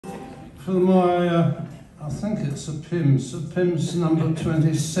for my, I think it's a Pim's number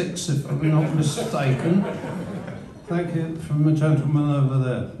 26, if I'm not mistaken. Thank you from the gentleman over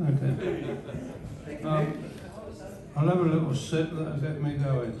there. Okay. I'll have a little sip, that'll get me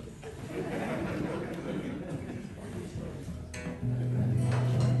going.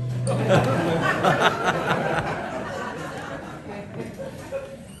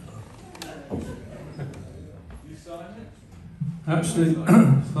 Actually,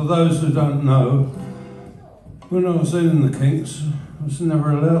 for those who don't know, when I was in the Kinks, I was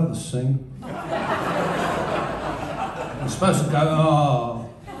never allowed to sing. I'm supposed to go, ah.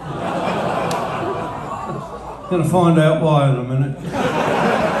 Going to find out why in a minute.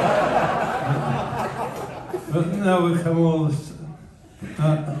 But now we've come all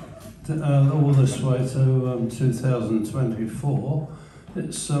this way to 2024.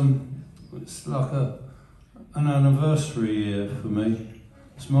 It's like an anniversary year for me.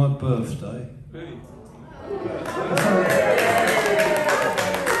 It's my birthday.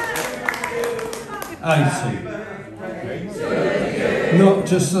 80. Not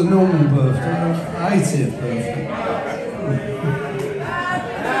just a normal birthday, 80th birthday.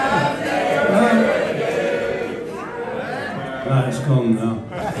 No, it's gone now.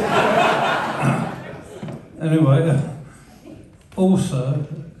 Anyway, also,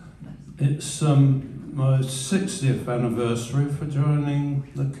 it's my 60th anniversary for joining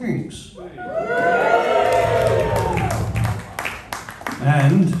the Kinks.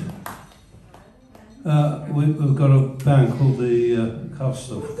 And we've got a band called the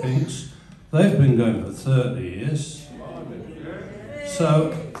Castle Kinks. They've been going for 30 years.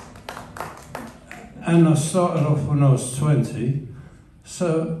 So, and I started off when I was 20.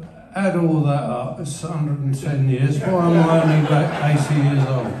 So, add all that up, it's 110 years. Why am I only about 80 years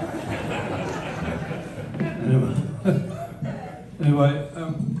old? Anyway,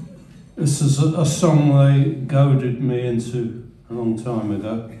 this is a song they goaded me into a long time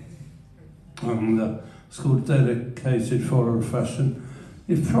ago. And it's called Dedicated for a Fashion.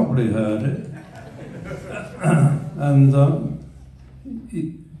 You've probably heard it. And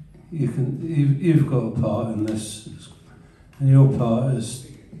you've got a part in this. And your part is,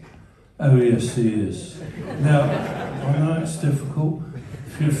 oh yes he is. Now, I know it's difficult.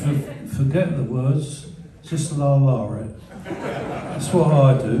 If you forget the words, just la-la it. That's what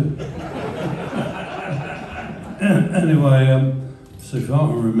I do. Anyway, so if I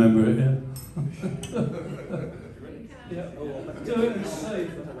can remember it, yeah. Do it in C,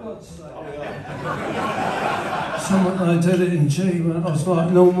 for God's sake. Someone, they did it in G, but I was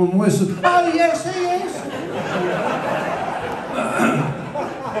like Norman Wizard. Oh yes, he is!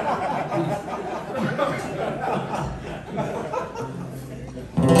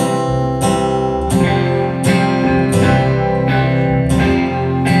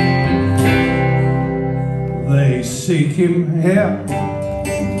 They seek him here,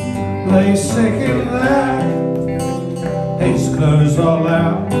 they seek him there. His clothes all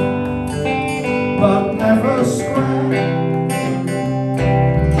out, but never square.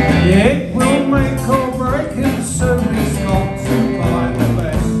 It will make or break him, so he's got to buy the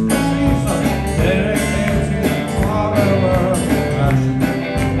best. He's a dedicated follower of fashion,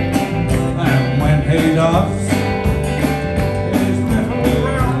 and when he does, his little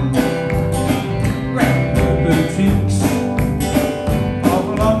round the boutiques of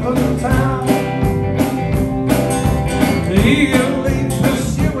London town. Eagerly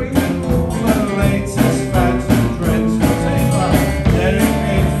pursuing all the latest fads and trends.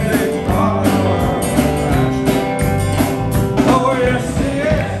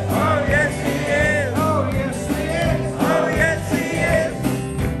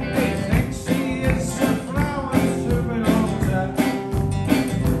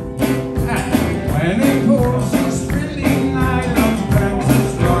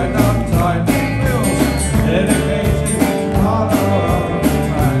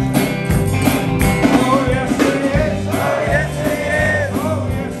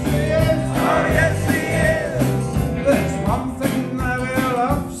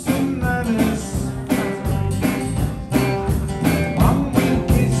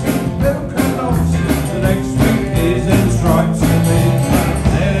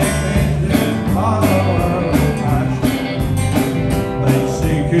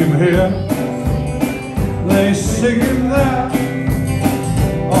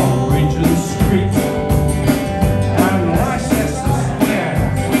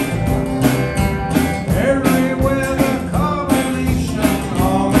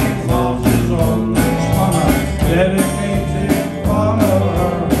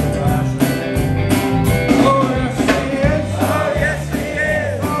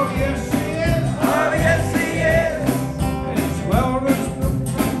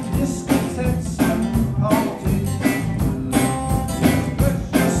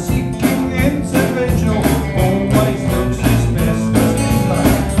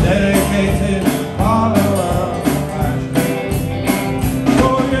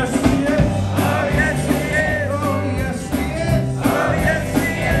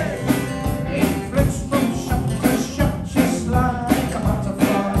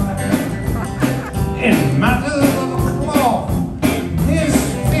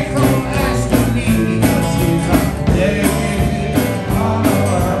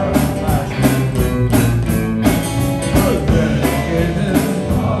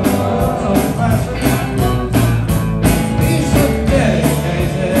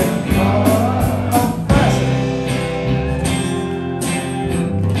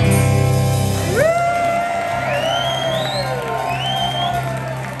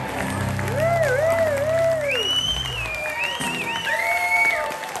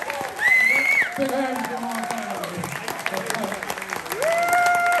 hands, come on.